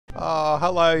Oh,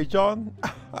 hello, John.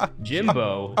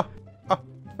 Jimbo.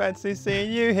 Fancy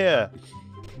seeing you here.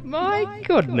 My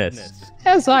goodness.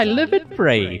 As I live and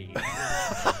breathe.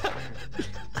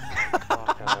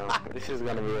 This is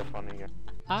gonna be a funny game.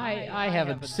 I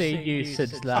haven't seen you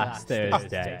since last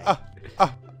Thursday.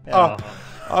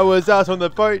 I was out on the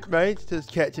boat, mate,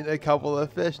 just catching a couple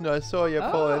of fish, and I saw you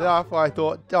pull it off. I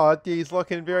thought, oh, he's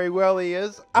looking very well, he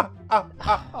is.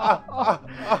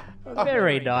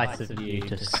 Very nice of you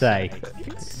to say.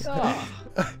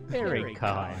 Very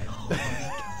kind.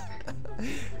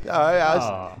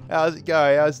 How's it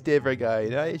going? How's Deborah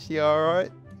going? Is she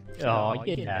alright? Oh,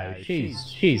 you know,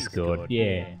 she's good,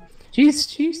 yeah. She's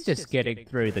just getting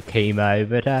through the chemo,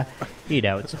 but you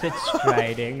know, it's a bit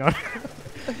straining on.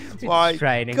 My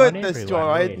goodness, John,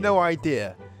 really. I had no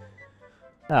idea.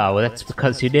 Oh, well, that's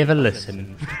because you never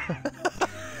listen.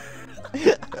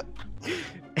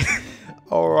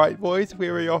 Alright, boys,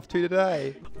 where are we off to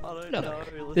today?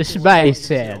 Look, this may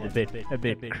sound a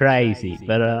bit crazy,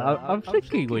 but I'm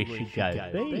thinking we should go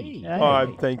B.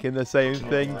 I'm thinking the same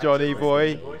thing, Johnny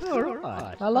boy.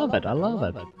 Alright, I love it.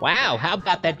 Wow, how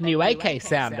about that new AK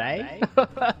sound, eh?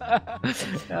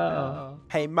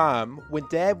 Hey, Mum, when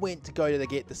Dad went to go to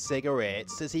get the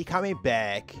cigarettes, is he coming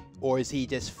back, or is he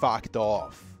just fucked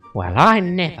off? Well, I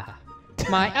never.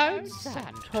 My own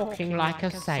son talking like a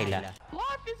sailor.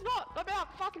 Life is not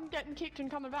about fucking getting kicked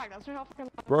and coming back. That's not how fucking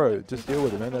life Bro, works. just deal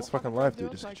with it, man. That's fucking life, dude.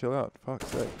 Just chill out. Fuck's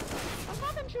sake. I'm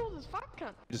fucking chills as fuck,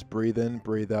 cunt. Just breathe in,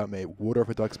 breathe out, mate. Water off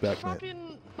a duck's back, mate.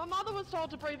 Fucking, my mother was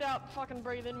told to breathe out, fucking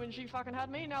breathe in when she fucking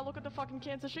had me. Now look at the fucking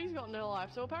cancer she's got in her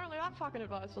life. So apparently that fucking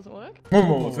advice doesn't work.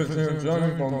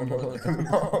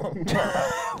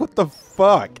 What the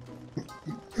fuck?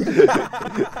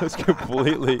 That's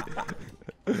completely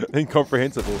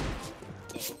incomprehensible.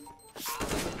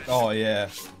 Oh yeah.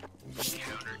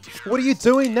 What are you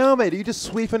doing now, mate? Are you just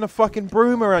sweeping a fucking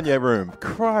broom around your room?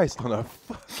 Christ on a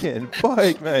fucking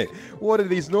bike, mate. What are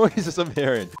these noises I'm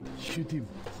hearing? Shoot him.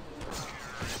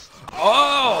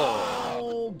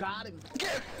 Oh! Got him.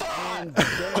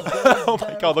 Oh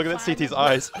my god, look at that CT's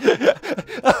eyes.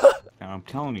 I'm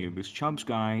telling you, this Chubbs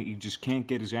guy, he just can't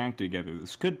get his act together.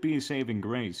 This could be a saving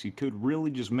grace. He could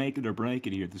really just make it or break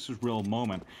it here. This is a real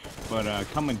moment. But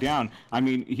coming down, I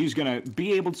mean, he's going to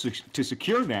be able to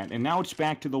secure that, and now it's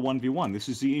back to the 1v1. This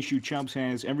is the issue Chubbs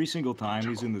has every single time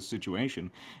he's in this situation.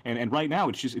 And right now,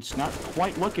 it's not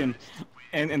quite looking.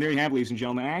 And there you have, ladies and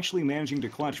gentlemen, actually managing to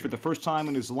clutch for the first time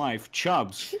in his life,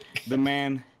 Chubbs, the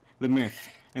man, the myth,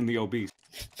 and the obese.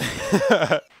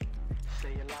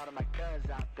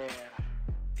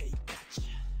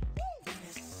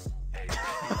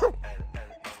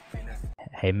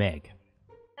 Hey, Meg.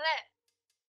 Hello.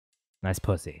 Nice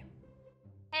pussy.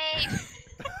 Hey.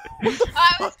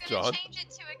 I was John. gonna change it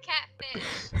to a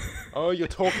catfish. Oh, you're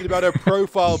talking about her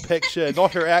profile picture,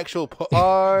 not her actual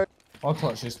oh. I'll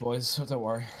clutch this, boys, so don't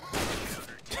worry.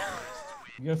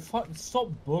 You stop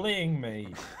bullying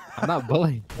me. I'm not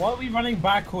bullying. Why are we running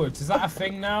backwards? Is that a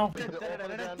thing now?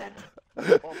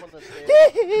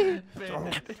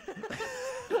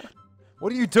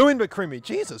 What are you doing, McCreamy?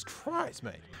 Jesus Christ,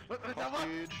 mate.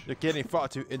 You're getting far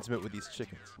too intimate with these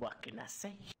chickens. What can I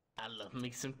say? I love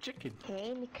me some chicken.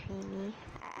 Hey, McCreamy.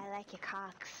 I like your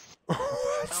cocks.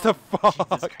 What the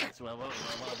fuck?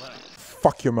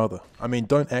 Fuck your mother. I mean,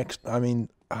 don't act. I mean,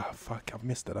 fuck, I've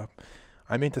messed it up.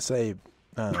 I meant to say,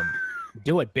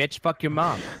 Do it, bitch. Fuck your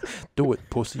mom. do it,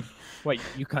 pussy. Wait,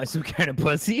 you guys some kind of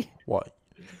pussy? What?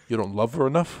 You don't love her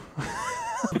enough?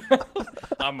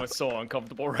 I'm so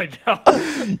uncomfortable right now.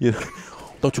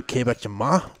 Don't you care about your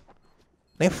ma?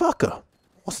 Then fuck her.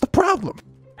 What's the problem?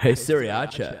 Hey,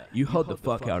 Sriracha, you hold the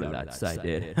fuck out of that side,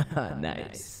 dude.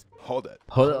 Nice. Hold it.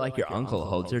 Hold it like your uncle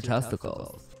holds your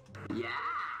testicles.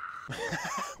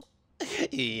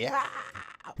 Yeah.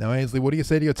 Now, Ainsley, what do you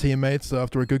say to your teammates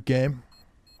after a good game?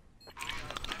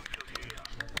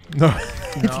 No,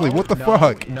 Ainsley, what the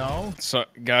fuck? No. So,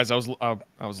 guys, I was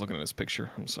looking at this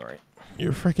picture. I'm sorry.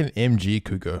 You're a freaking MG,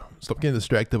 Kugo. Stop getting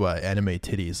distracted by anime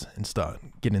titties and start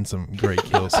getting some great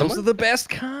kills. Those are the best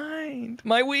kind.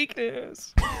 My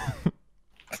weakness.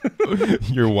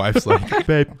 Your wife's like,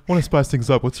 babe, want to spice things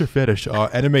up. What's your fetish?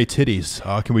 Anime titties.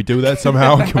 Can we do that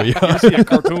somehow? Can we?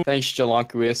 Thanks,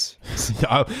 Jalankuis.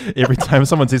 Every time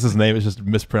someone says his name, it's just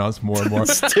mispronounced more and more.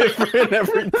 It's different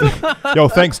every time. Yo,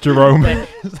 thanks, Jerome.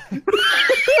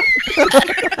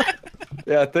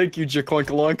 Yeah, thank you,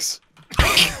 Jaklunkalunks.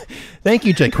 Thank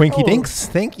you, Jake Quinky Dinks.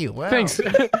 Thank you. Wow. Thanks.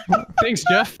 Thanks,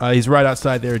 Jeff. He's right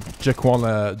outside there,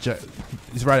 Jaquan.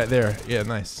 He's right out there. Yeah,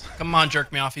 nice. Come on,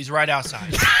 jerk me off. He's right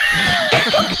outside.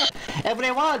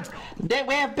 Everyone,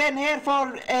 we have been here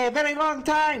for a very long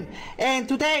time, and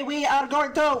today we are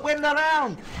going to win the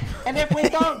round. And if we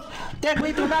don't, then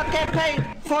we do not get paid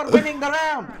for winning the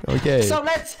round. Okay. So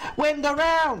let's win the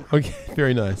round. Okay,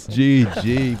 very nice.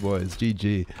 GG, boys.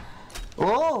 GG.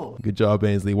 Oh. Good job,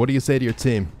 Ainsley. What do you say to your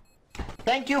team?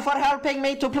 Thank you for helping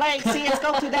me to play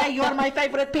CSGO today. You are my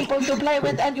favorite people to play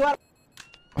with, and you are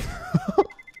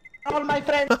all my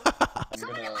friends.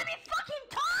 Somebody let me fucking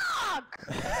talk!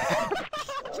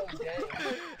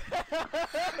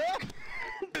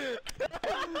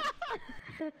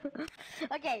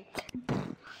 Okay.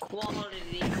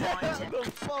 Quality content. What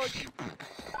the fuck?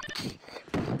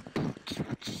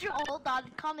 Hold on,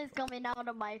 cum is coming out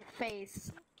of my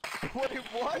face. What?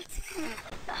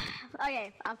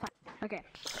 Okay, I'm fine. Okay.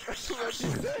 What did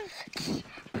you say?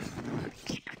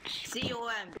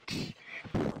 C-O-M.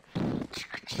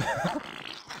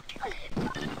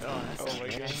 Oh my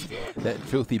god. That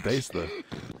filthy bass, though.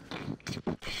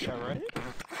 Alright?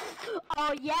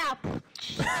 Oh yeah.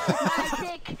 My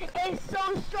dick is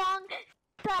so strong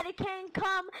that it can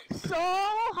come so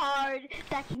hard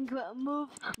that can move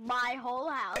my whole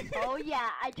house. Oh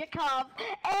yeah, I jerk off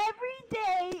every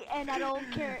day and I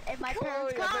don't care if my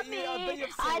parents caught me.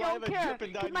 I don't care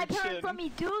because my parents let me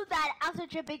do that. I'm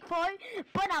such a big boy,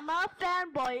 but I'm a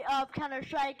fanboy of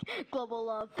Counter-Strike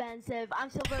Global Offensive. I'm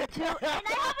Silver 2 and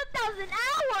I have 1,000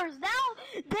 hours now.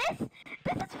 This is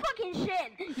fucking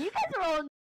shit. You guys are all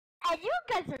and you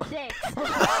guys are dicks. I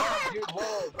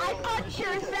fucked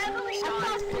your family, I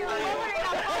fucked your mother,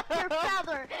 I fucked your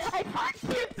father, I fucked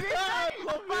your sister, I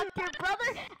fucked your brother,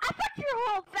 I fucked your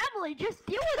whole family. Just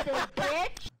deal with it,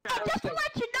 bitch. Just to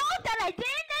let you know that I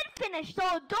didn't finish, so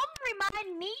don't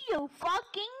remind me, you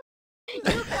fucking. You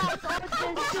guys are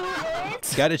just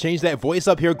stupid. Gotta change that voice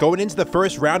up here. Going into the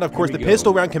first round, of course, the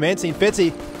pistol round commencing.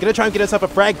 Fitzy gonna try and get himself a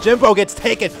frag. Jimbo gets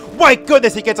taken. My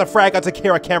goodness, he gets a frag onto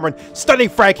Kara Cameron. Stunning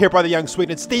frag here by the young Swede.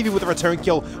 And Stevie with a return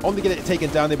kill. Only get it taken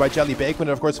down there by Jelly Bacon.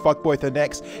 And of course, Fuckboy the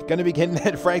next. Gonna be getting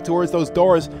that frag towards those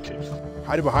doors.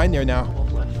 Hiding behind there now.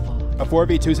 A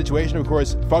 4v2 situation, of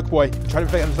course. Fuckboy trying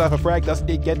to pick himself a frag. Doesn't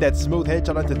he get that smooth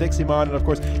headshot onto Diximon? And of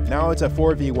course, now it's a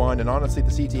 4v1. And honestly, the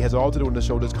CT has all to do on the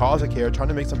shoulders. Cossack here trying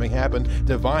to make something happen.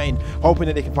 Divine hoping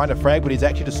that they can find a frag, but he's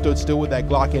actually just stood still with that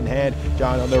Glock in hand.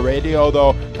 John on the radio,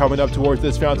 though, coming up towards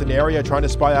this fountain area, trying to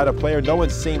spy out a player. No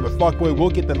one's seen, but Fuckboy will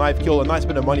get the knife kill. A nice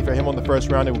bit of money for him on the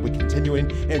first round, and we'll be continuing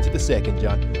into the second,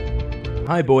 John.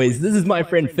 Hi, boys. This is my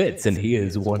friend Fitz, and he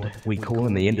is what we call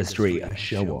in the industry a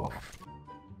show-off.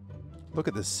 Look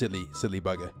at this silly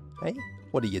bugger. Hey,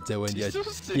 what are you doing, you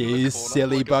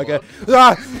silly bugger?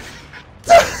 Ah!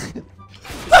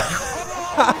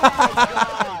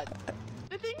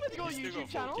 The thing with your YouTube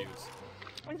channel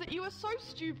is that you are so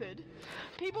stupid.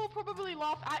 People probably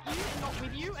laugh at you and not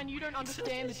with you, and you don't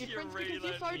understand the difference because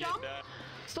you're so dumb.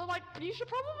 So like, you should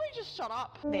probably just shut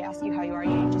up. They ask you how you are,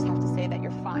 you just have to say that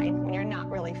you're fine when you're not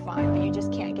really fine, but you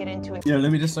just can't get into it. Yeah,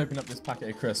 let me just open up this packet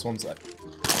of crisps, one sec.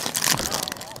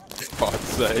 God's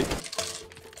sake.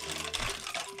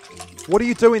 What are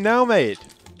you doing now, mate?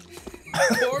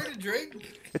 Pouring a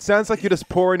drink. It sounds like you're just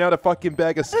pouring out a fucking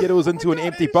bag of Skittles into an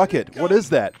empty bucket. What is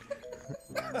that?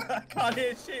 I can't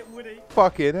hear shit, Woody.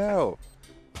 Fucking hell.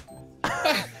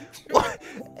 What?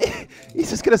 He's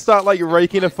just gonna start like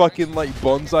raking a fucking like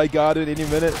bonsai garden any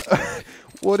minute.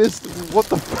 What the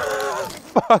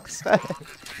fuck's that?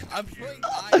 I'm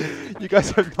playing. You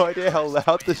guys have no idea how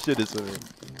loud this shit is.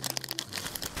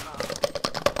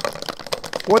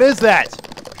 What is that?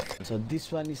 So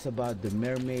this one is about the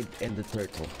mermaid and the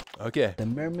turtle. Okay. The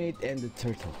mermaid and the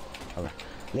turtle. All right.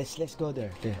 Let's go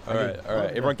there. All right.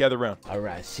 Everyone gather around. All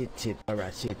right. Sit. All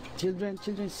right. Sit. Children,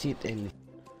 sit and listen.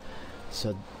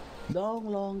 So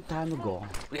long time ago,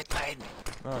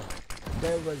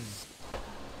 there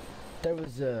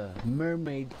was a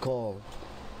mermaid called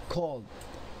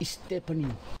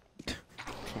Stephanie.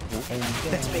 And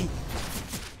that's me.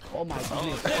 Oh my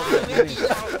goodness.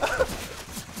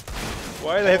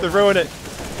 Why do they have to ruin it?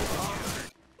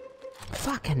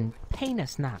 Fucking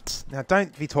penis nuts. Now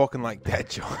don't be talking like that,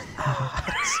 John.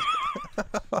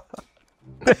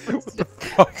 What the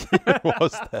fuck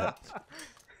was that?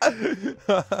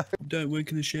 Don't work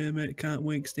in the shower, mate. Can't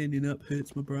wink. Standing up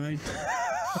hurts my brain.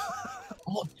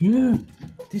 Oh, dude.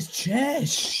 This chair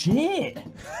is shit.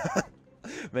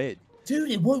 Mate.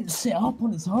 Dude, it won't sit up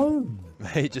on its own.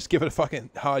 Mate, just give it a fucking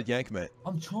hard yank, mate.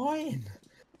 I'm trying.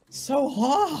 So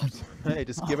hard. Hey,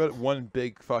 just give it one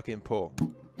big fucking pull.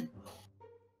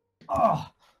 Oh,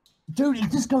 dude, it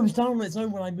just goes down on its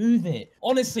own when I move it.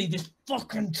 Honestly, this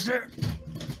fucking trip.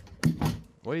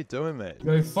 What are you doing, mate?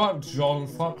 Yo, fuck John,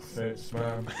 fuck Fitz,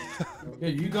 man. Yeah,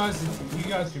 you guys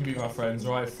can be my friends,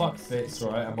 right? Fuck Fitz,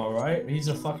 right? Am I right? He's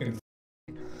a fucking.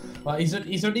 Like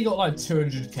he's only got like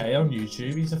 200k on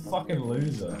YouTube. He's a fucking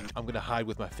loser. I'm gonna hide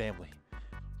with my family.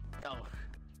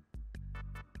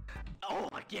 Oh,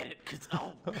 I get it, because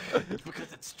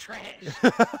it's trash.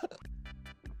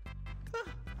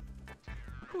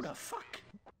 Who the fuck?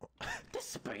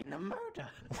 This is baiting a murder.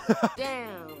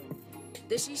 Damn.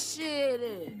 Did she shit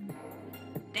it?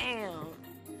 Damn.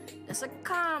 That's a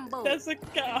combo. That's a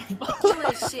combo. Kill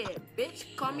that shit,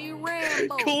 bitch. Call me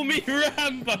Rambo. Call me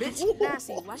Rambo. Bitch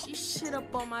nasty. Why she shit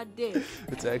up on my dick?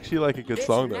 It's actually like a good Bitch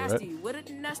song though, nasty. right? With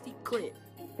a nasty clip.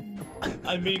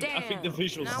 I mean, Damn. I think the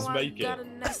visuals Now just I make got it. a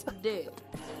nasty dick.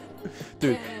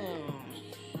 Dude, Damn.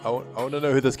 I want to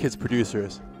know who this kid's producer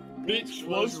is. Bitch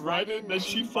was writing, then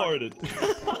she farted.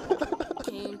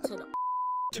 Came to the.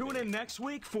 Tune in next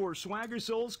week for Swagger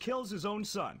Souls kills his own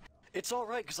son. It's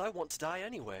alright, because I want to die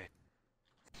anyway.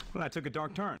 Well, that took a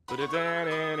dark turn.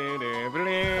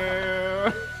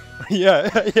 Yeah.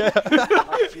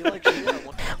 I feel like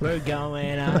We're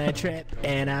going on a trip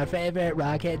in our favorite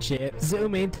rocket ship,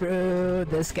 zooming through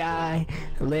the sky,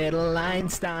 little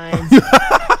Einstein.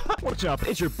 What's up?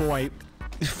 It's your boy,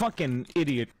 fucking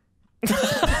idiot.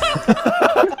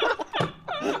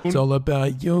 It's all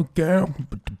about you, girl.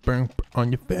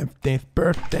 On your 15th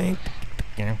birthday.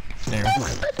 Why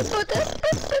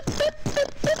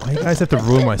you guys have to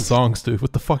ruin my songs, dude?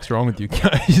 What the fuck's wrong with you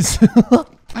guys?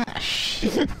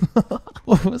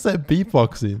 What was that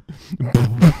beatboxing?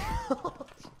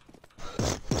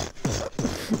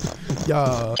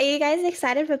 Yeah. Are you guys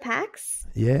excited for PAX?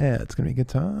 Yeah, it's gonna be a good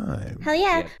time. Hell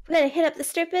yeah. We're gonna hit up the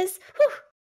strippers. Whew.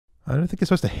 I don't think you're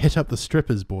supposed to hit up the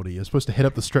strippers, Bordy. You're supposed to hit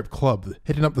up the strip club.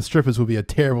 Hitting up the strippers would be a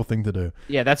terrible thing to do.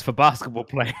 Yeah, that's for basketball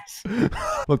players.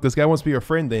 Look, this guy wants to be your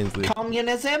friend, Ainsley.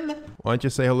 Communism? Why don't you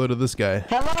say hello to this guy?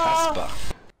 Hello!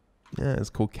 Yeah,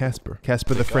 it's called Casper.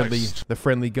 Casper the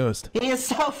friendly ghost. He is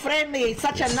so friendly,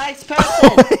 such a nice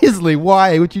person! Ainsley,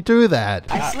 why would you do that?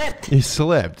 I slipped. You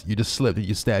slipped. You just slipped and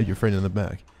you stabbed your friend in the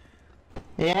back.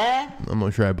 Yeah? I'm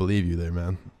not sure I believe you there,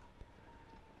 man.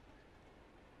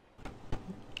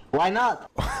 Why not?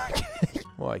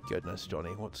 My goodness,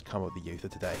 Johnny, what's come of the youth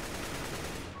of today?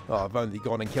 Oh, I've only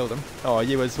gone and killed him. Oh,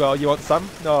 you as well? You want some?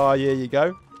 Oh, here you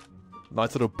go.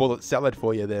 Nice little bullet salad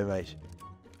for you there, mate.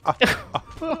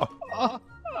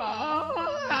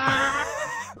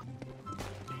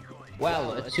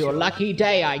 Well, it's your lucky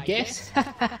day, I guess.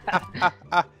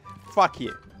 Fuck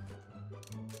you.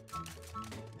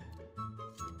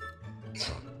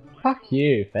 Fuck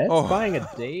you, Fitz. Oh. Buying a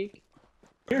dig?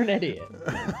 You're an idiot.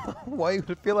 Why would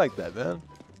it feel like that, man?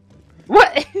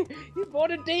 What? You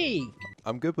bought a D.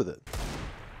 I'm good with it.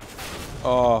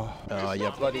 Oh,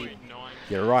 you bloody...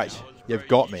 You're right. You've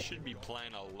got me. Should be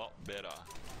playing a lot better.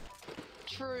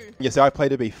 True. Yes, I play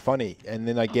to be funny, and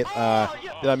then I get,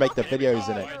 then I make the videos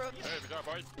in it.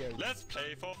 Let's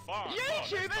play for fun.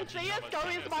 YouTube and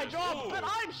CSGO is my job, but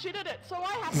I'm shit at it, so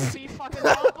I have to be fucking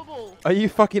laughable. Are you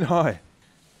fucking high?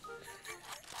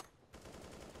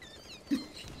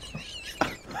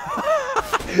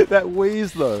 That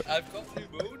wheeze though. I've got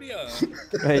pneumonia.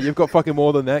 Hey, you've got fucking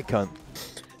more than that, cunt.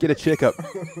 Get a checkup.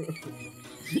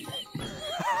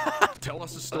 Tell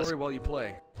us a story while you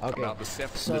play. Okay. About the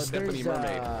So Stephanie there's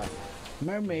mermaid. a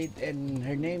mermaid and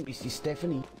her name is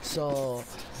Stephanie. So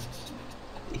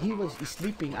he was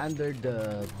sleeping under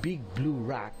the big blue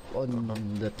rock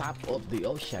on the top of the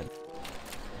ocean.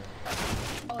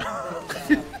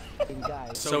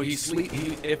 So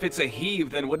if it's a he,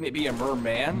 then wouldn't it be a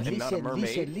merman and not a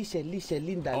mermaid? Listen,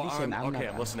 Linda, Oh, listen. I'm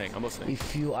listening. I'm listening.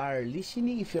 If you are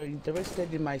listening, if you're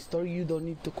interested in my story, you don't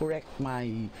need to correct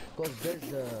my, cause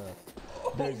there's a.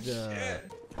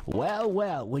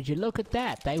 Well, would you look at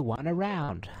that? They won a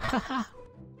round.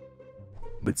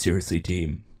 But seriously,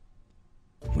 team,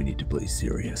 we need to play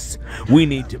serious. We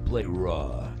need to play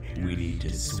raw. We need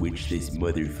to switch this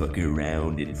motherfucker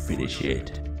around and finish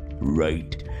it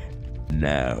right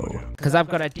now. Because I've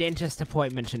got a dentist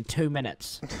appointment in 2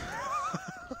 minutes.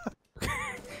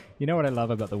 You know what I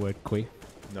love about the word queef?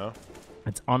 No.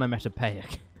 It's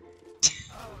onomatopoeic.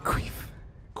 Queef.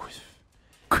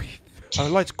 I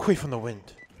like to queef on the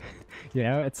wind. You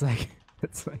know, it's like,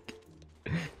 that's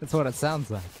what it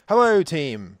sounds like. Hello,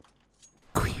 team.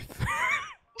 Queef.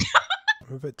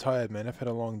 I'm a bit tired, man. I've had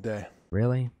a long day.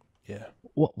 Really? Yeah.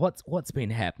 What's been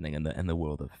happening in the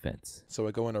world of Fitz? So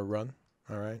we're going to run.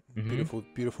 All right.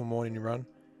 Beautiful morning run.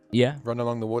 Yeah. Run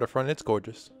along the waterfront. It's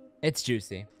gorgeous. It's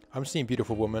juicy. I'm seeing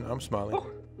beautiful women. I'm smiling.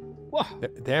 Whoa.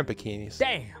 They're in bikinis.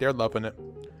 Damn. They're loving it.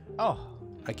 Oh.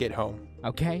 I get home.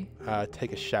 Okay.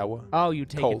 Take a shower. Oh, you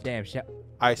take Cold. a damn shower.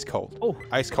 Ice cold. Oh,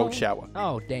 Ice cold shower.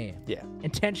 Oh, damn. Yeah.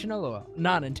 Intentional or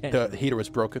non-intentional? The heater was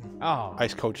broken. Oh.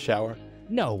 Ice cold shower.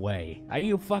 No way. Are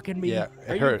you fucking me? Yeah,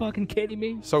 Are it hurt. you fucking kidding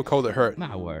me? So cold it hurt.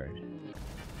 My word.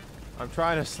 I'm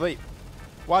trying to sleep.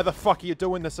 Why the fuck are you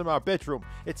doing this in my bedroom?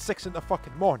 It's 6 in the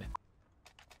fucking morning.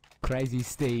 Crazy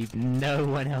Steve, no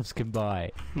one else can buy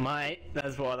it. Mate,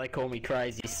 that's why they call me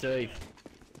Crazy Steve.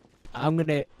 I'm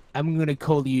gonna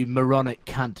call you moronic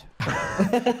cunt.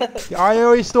 I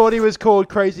always thought he was called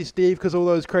Crazy Steve because all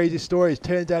those crazy stories.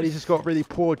 Turns out he's just got really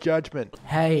poor judgment.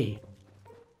 Hey,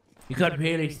 you got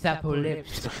really supple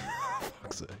lips.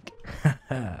 Fuck's sake.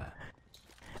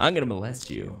 I'm gonna molest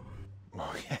you.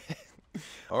 Okay.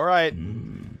 All right.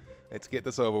 Let's get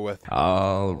this over with.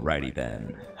 Alrighty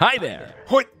then. Hi there.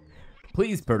 What?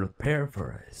 Please prepare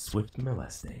for a swift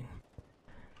molesting.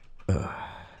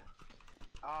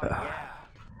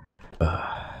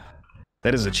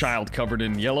 That is a child covered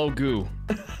in yellow goo.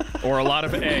 Or a lot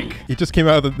of egg. He just came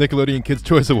out of the Nickelodeon Kids'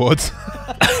 Choice Awards.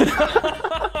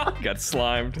 Got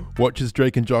slimed. Watches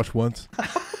Drake and Josh once.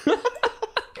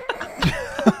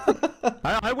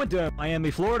 I went to Miami,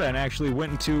 Florida, and actually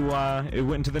went into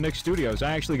the Nick Studios.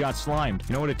 I actually got slimed.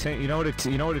 You know what it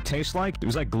tastes like? It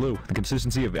was like glue, the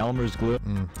consistency of Elmer's glue.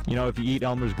 You know, if you eat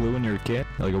Elmer's glue when you're a kid,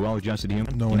 like a well-adjusted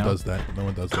human. No one does that. No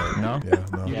one does that. No? Yeah,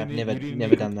 no. You Yeah, didn't-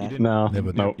 never done that. No.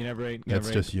 Never. Nope. You never ate. That's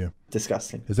just you.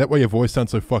 Disgusting. Is that why your voice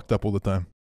sounds so fucked up all the time?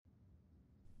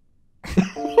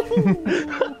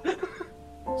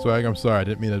 Swag, I'm sorry. I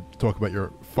didn't mean to talk about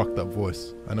your fucked up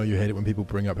voice. I know you hate it when people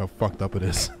bring up how fucked up it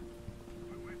is.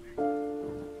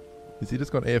 Is he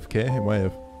just gone AFK? He might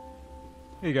have.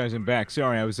 Hey you guys, I'm back.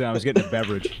 Sorry, I was getting a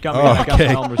beverage. Got Okay.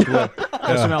 some Elmer's glue.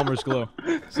 Got some Elmer's glue.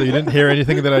 So you didn't hear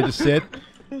anything that I just said?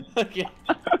 Okay.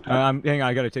 Hang on,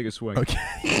 I gotta take a swig.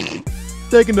 Okay.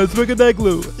 Taking a swig of that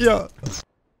glue. Yeah.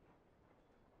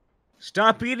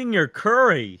 Stop eating your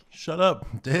curry. Shut up,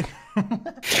 Dick.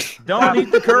 Don't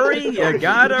eat the curry. You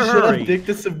gotta hurry. Dick,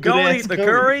 this is some Don't good-ass eat the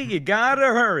curry. You gotta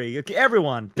hurry. Okay,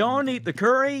 everyone, don't eat the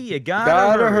curry. You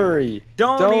gotta hurry.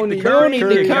 Don't eat the curry.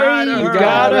 You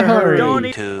gotta hurry. Don't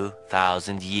eat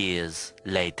 2,000 years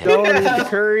later. Don't eat the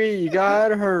curry. You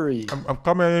gotta hurry. I'm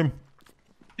coming.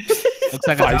 Looks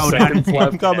like 5 seconds I'm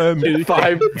left. coming.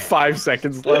 5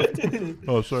 seconds left.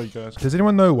 Oh, sorry, guys. Does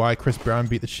anyone know why Chris Brown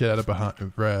beat the shit out of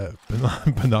Banana?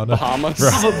 Bahamas.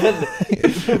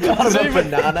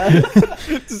 Banana.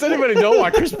 Does anybody know why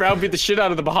Chris Brown beat the shit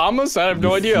out of the Bahamas? I have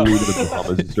no idea. Flew to the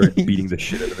Bahamas and started beating the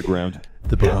shit out of the ground.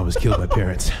 The Bahamas killed my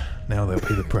parents. Now they'll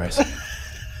pay the price.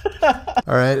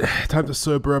 All right, time to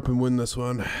sober up and win this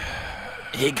one.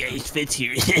 Hey guys, Fitz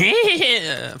here.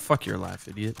 Fuck your life,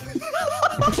 idiot.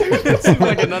 It seemed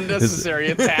like an unnecessary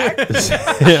attack.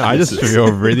 Yeah, I just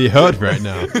feel really hurt right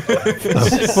now.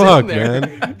 The fuck,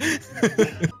 man.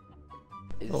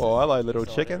 Oh, hello, little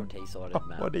chicken.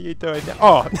 What are you doing now?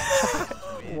 Oh.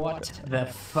 What the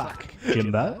fuck,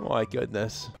 Jimbo? My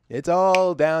goodness. It's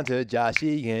all down to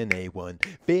Joshy in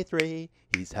A1v3.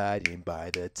 He's hiding by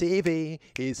the TV.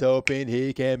 He's hoping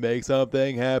he can make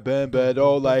something happen, but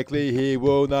all likely he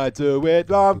will not do it.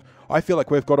 I feel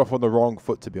like we've got off on the wrong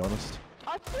foot, to be honest.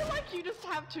 I feel like you just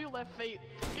have 2 left feet.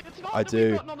 It's not I that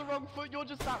do. we've gotten on the wrong foot, you're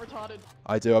just that retarded.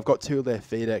 I do. I've got 2 left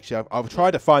feet, actually. I've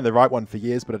tried to find the right one for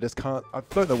years, but I just can't. I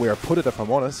don't know where I put it, if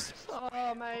I'm honest.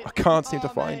 Oh, mate. I can't seem to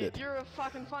find mate, it. You're a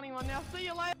fucking funny one. Now, see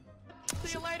you later.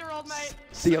 See you later, old mate.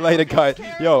 See you later, guys.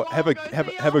 Yo, have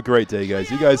a great day, guys.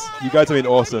 You guys have been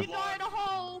awesome.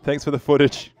 Thanks for the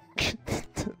footage.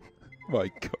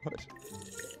 My God.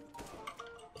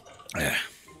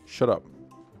 Shut up.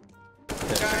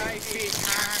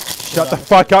 Shut the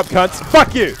fuck up, cunts.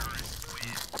 Fuck you.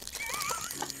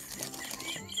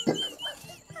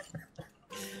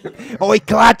 Oi,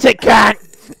 clutch it, cunt.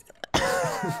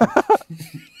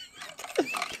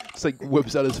 It's like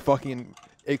whips out his fucking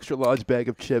extra large bag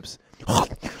of chips.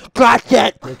 Clutch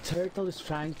it. The turtle is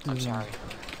trying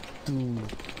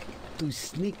to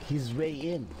sneak his way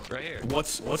in. Right here.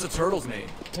 What's a turtle's name?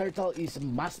 Turtle is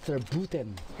Master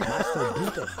Booten. Master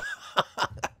Booten.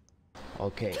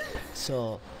 Okay,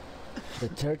 so the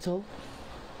turtle.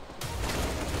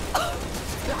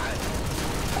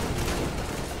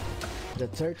 The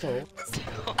turtle,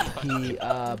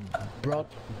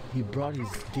 he brought his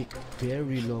dick,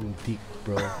 very long dick,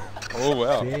 bro. Oh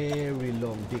wow. Very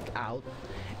long dick out.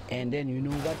 And then you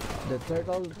know what the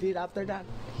turtle did after that?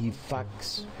 He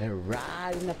fucks her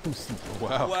right in the pussy.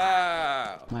 Wow.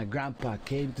 Wow. My grandpa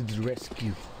came to the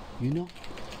rescue. You know,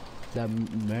 the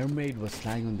mermaid was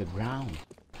lying on the ground.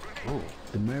 Oh.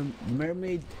 The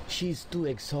mermaid, she's too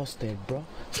exhausted, bro.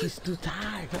 She's too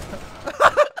tired.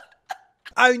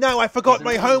 Oh no, I forgot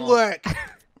my homework.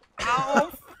 Oh,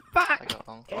 fuck.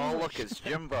 Oh, look, it's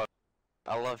Jimbo.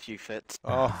 I love you, Fitz.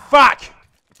 Oh, fuck!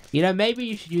 You know, maybe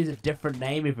you should use a different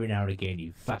name every now and again,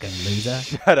 you fucking loser.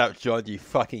 Shut up, John, you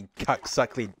fucking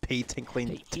cuck-suckling,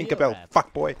 pea-tinkling, Tinkerbell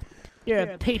fuckboy. You're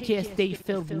a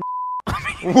PTSD-filled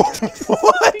What?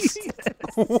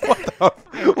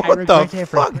 What the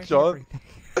fuck, John?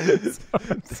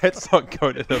 That's not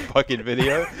going in a fucking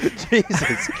video.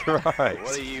 Jesus Christ.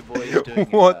 What are you boys doing?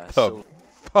 What the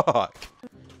fuck?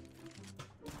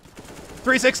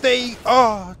 360!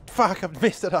 Oh, fuck, I've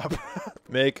messed it up.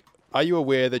 Meg, are you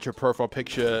aware that your profile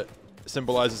picture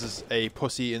symbolizes a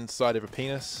pussy inside of a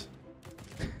penis?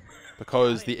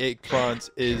 Because the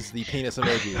eggplant is the penis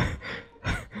emoji.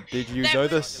 Did you know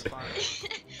this?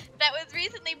 That was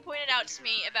recently pointed out to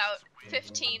me about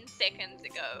 15 seconds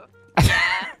ago.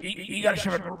 Yeah. You gotta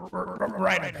shove it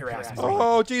right up your ass.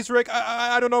 Oh, jeez, Rick,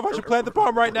 I don't know if I should plant the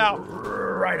bomb right now.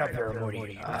 Right up there,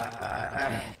 Morty.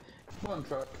 Come on,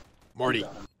 truck. Morty,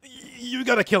 you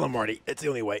gotta kill him, Morty. It's the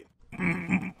only way.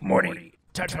 Morty,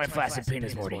 touch my flaccid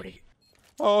penis, Morty.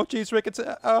 Oh, jeez, Rick, it's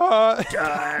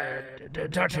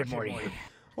touch it, Morty.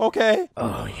 Okay.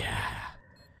 Oh yeah.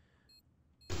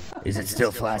 Is it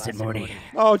still flaccid, Morty?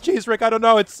 Oh, jeez, Rick, I don't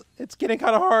know. It's getting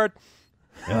kind of hard.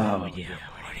 Oh yeah,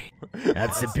 Morty.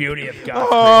 That's the beauty of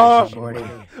God's creation, Morty.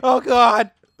 Oh God,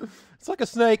 it's like a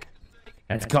snake.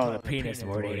 That's called a penis,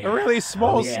 Morty. A really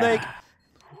small snake.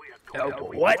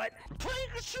 What?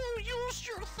 Pikachu used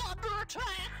your thunder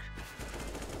attack.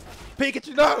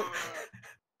 Pikachu, no!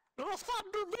 Your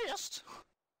thunder missed.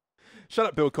 Shut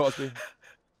up, Bill Cosby.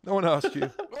 No one asked you.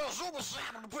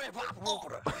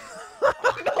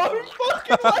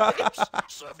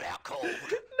 Served out cold.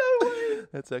 No way.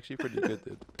 That's actually pretty good,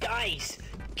 dude. Guys,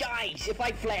 if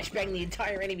I flashbang the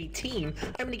entire enemy team,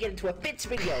 I'm gonna get into a Fitz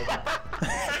video.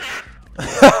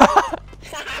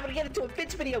 I'm gonna get into a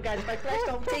Fitz video, guys, if I flash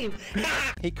the whole team.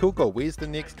 Hey, Kuko, where's the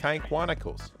next Kind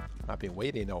Chronicles? I've been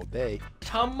waiting all day.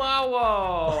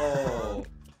 Tomorrow.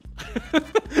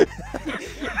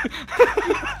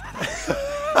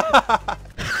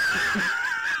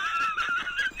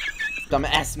 I'm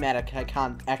asthmatic. I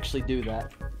can't actually do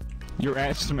that. You're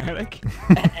asthmatic?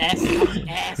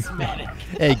 Asthmatic.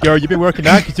 Hey, girl, you've been working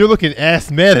out because you're looking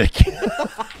asthmatic.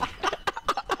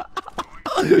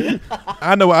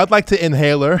 I know, I'd like to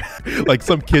inhaler. Like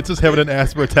some kids just having an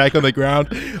asthma attack on the ground.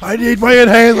 I need my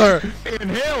inhaler!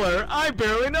 Inhaler? I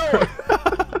barely know it!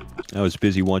 I was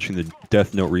busy watching the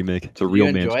Death Note remake. It's a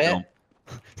real man's film.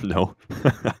 No.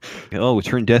 Oh, we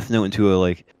turned Death Note into a,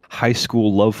 like, high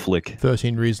school love flick.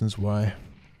 13 Reasons Why.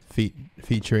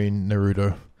 Featuring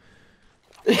Naruto.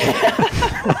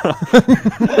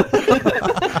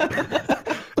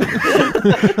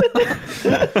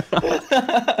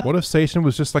 What if Satan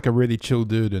was just like a really chill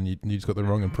dude and you just got the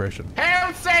wrong impression?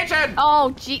 Hail Satan!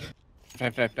 Oh, gee.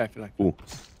 Ooh.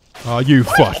 Oh, you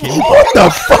fucking. What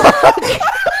the fuck?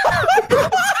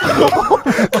 Oh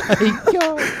my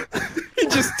God. He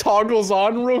just toggles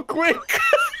on real quick.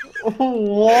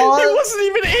 What? He wasn't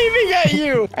even aiming at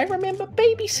you. I remember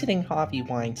babysitting Harvey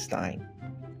Weinstein.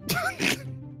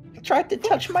 He tried to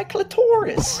touch my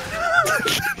clitoris.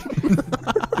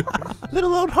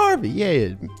 Little old Harvey, yeah.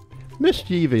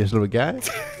 Mischievous little guy.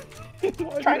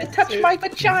 Trying to touch my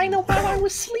vagina while I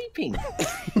was sleeping.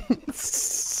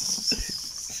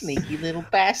 Sneaky little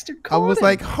bastard. I was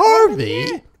like,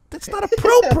 Harvey? That's not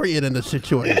appropriate in the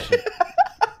situation.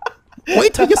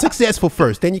 Wait till you're successful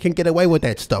first, then you can get away with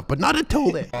that stuff, but not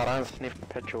until then. I don't sniff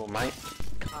petrol, mate.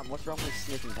 Come on, what's wrong with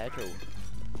sniffing petrol?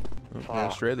 You're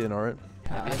Australian, alright.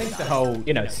 I think the whole,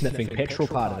 you know, sniffing petrol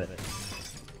part of it.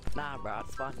 Nah, bro,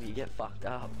 it's fun when you get fucked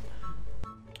up.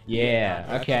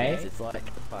 Yeah, okay. It's like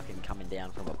fucking coming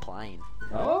down from a plane.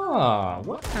 Oh,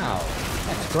 wow.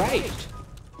 That's great.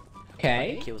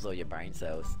 Okay. It kills all your brain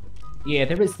cells. Yeah,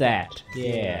 there is that.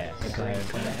 Yeah.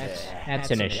 That's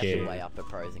an issue. Way up the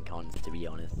pros and cons, to be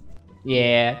honest.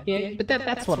 Yeah, but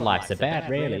that's what life's about,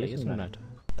 really, isn't it?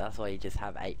 That's why you just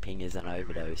have 8 pingers and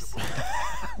overdose.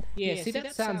 Yeah, see,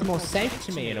 that sounds more safe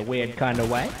to me in a weird kind of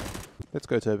way. Let's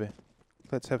go, Toby.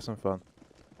 Let's have some fun.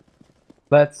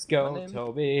 Let's go,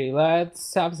 Toby.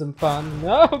 Let's have some fun.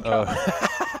 Oh, God.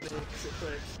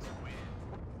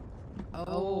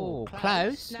 Oh,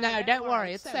 close? No, don't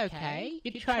worry, it's okay.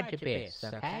 You tried your best,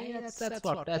 okay? That's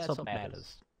what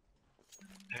matters.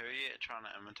 Who are you trying to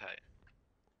imitate?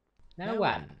 No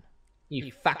one.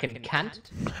 You fucking cunt.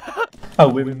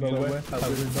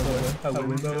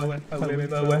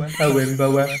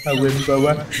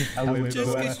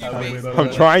 I'm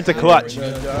trying to clutch.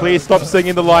 Please stop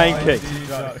singing The Lion King.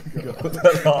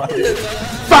 Fuck!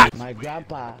 My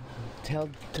grandpa, tell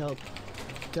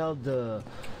tell the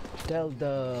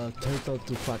turtle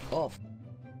to fuck off.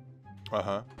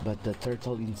 But the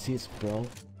turtle insists, bro.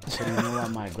 So you know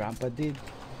what my grandpa did?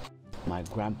 My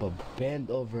grandpa bent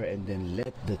over and then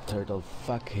let the turtle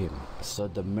fuck him, so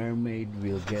the mermaid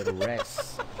will get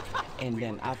rest. And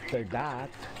then after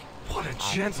that, what a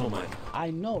gentleman!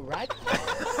 I know, right?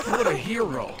 What a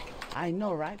hero! I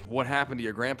know, right? What happened to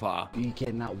your grandpa? He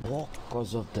cannot walk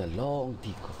because of the long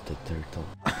dick of the turtle.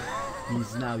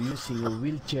 He's now using a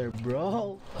wheelchair,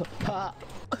 bro.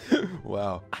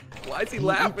 Wow. Why is he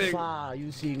laughing?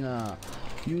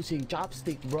 Using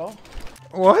chopstick, bro.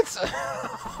 What?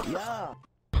 Yeah.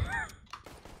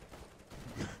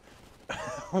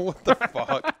 What the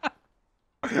fuck?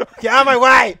 Get out of my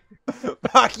way!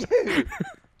 Fuck you!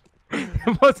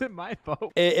 It wasn't my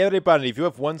fault. Hey, everybody, if you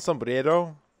have one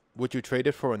sombrero, would you trade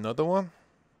it for another one?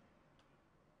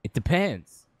 It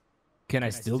depends. Can I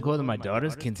still go to my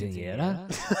daughter's quinceañera?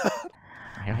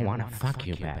 I don't want to fuck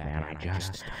you, Batman. I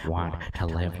just want to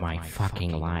live my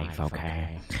fucking life,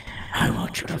 okay? I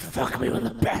want you to fuck me with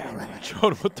a batarang.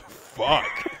 John, what the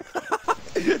fuck?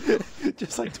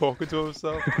 Just like talking to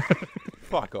himself.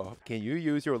 Fuck off. Can you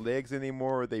use your legs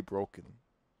anymore, or are they broken?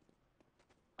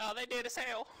 Oh, they did as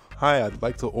hell. Hi, I'd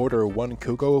like to order one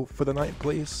Kugo for the night,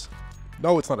 please.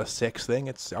 No, it's not a sex thing.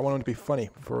 I want it to be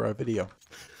funny for a video.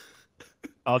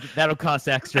 Oh, that'll cost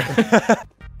extra.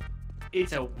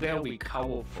 It's a very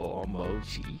colorful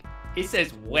emoji. It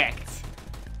says wet.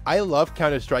 I love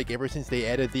Counter-Strike ever since they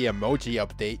added the emoji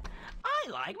update. I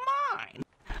like mine.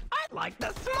 I like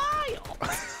the smile.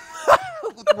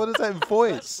 What is that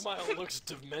voice? That smile looks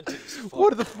demented as fuck.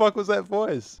 What the fuck was that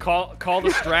voice? Call the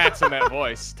strats in that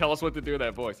voice. Tell us what to do with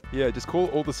that voice. Yeah, just call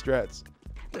all the strats.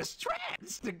 The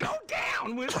strats to go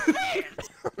down with Fitz.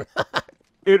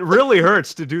 It really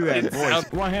hurts to do that voice.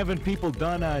 Why haven't people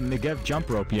done Negev jump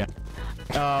rope yet?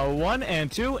 1 and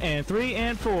 2 and 3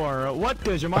 and 4. What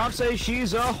does your mom say?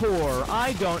 She's a whore.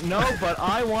 I don't know, but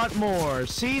I want more.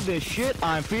 See this shit?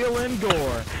 I'm feeling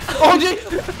gore. Oh,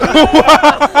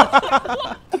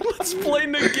 let's play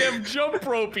Negev jump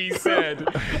rope, he said.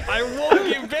 I won't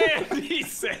get banned, he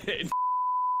said.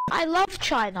 I love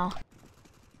China.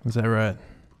 Is that right?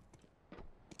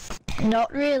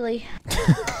 Not really.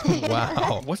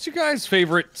 Wow. What's your guys'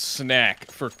 favorite snack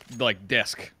for, like,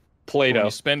 desk? Play-Doh.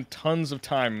 You spend tons of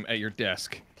time at your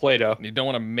desk. Play-Doh. You don't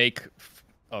want to make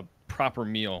a proper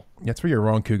meal. That's where you're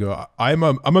wrong, Kugo. I'm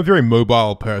a very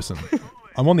mobile person.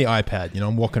 I'm on the iPad. You know,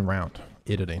 I'm walking around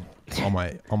editing on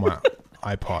my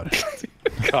iPod.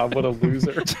 God, what a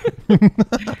loser.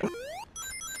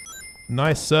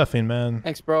 Nice surfing, man.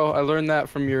 Thanks, bro. I learned that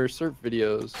from your surf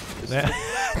videos.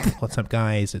 What's up,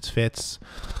 guys? It's Fitz.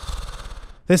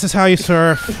 This is how you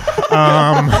surf.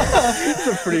 It's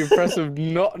a pretty impressive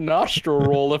nostril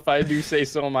roll, if I do say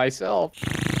so myself.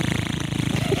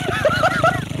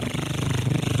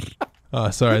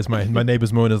 Sorry, it's my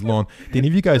neighbor's mowing his lawn. Did any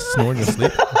of you guys snore in your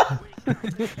sleep?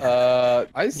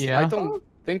 I don't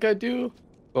think I do,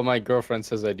 but my girlfriend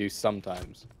says I do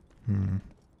sometimes.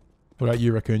 What about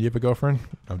you, Raccoon? You have a girlfriend?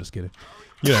 I'm just kidding.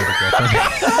 You don't have a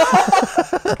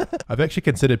girlfriend. I've actually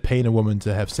considered paying a woman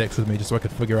to have sex with me just so I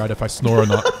could figure out if I snore or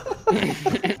not.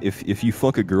 If you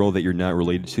fuck a girl that you're not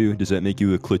related to, does that make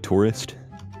you a clitorist?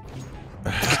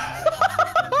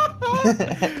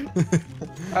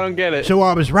 I don't get it. So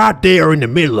I was right there in the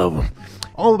middle of them.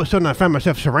 All of a sudden, I found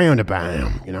myself surrounded by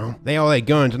them. You know, they all had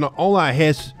guns, and all I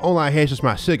has is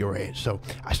my cigarettes. So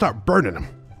I start burning them.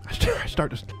 I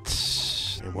start to,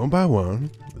 and one by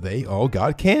one, they all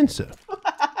got cancer.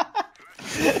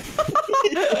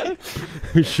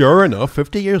 Sure enough,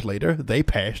 50 years later, they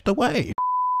passed away.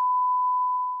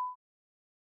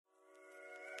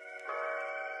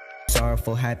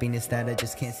 Sorrowful happiness that I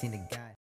just can't seem to guide.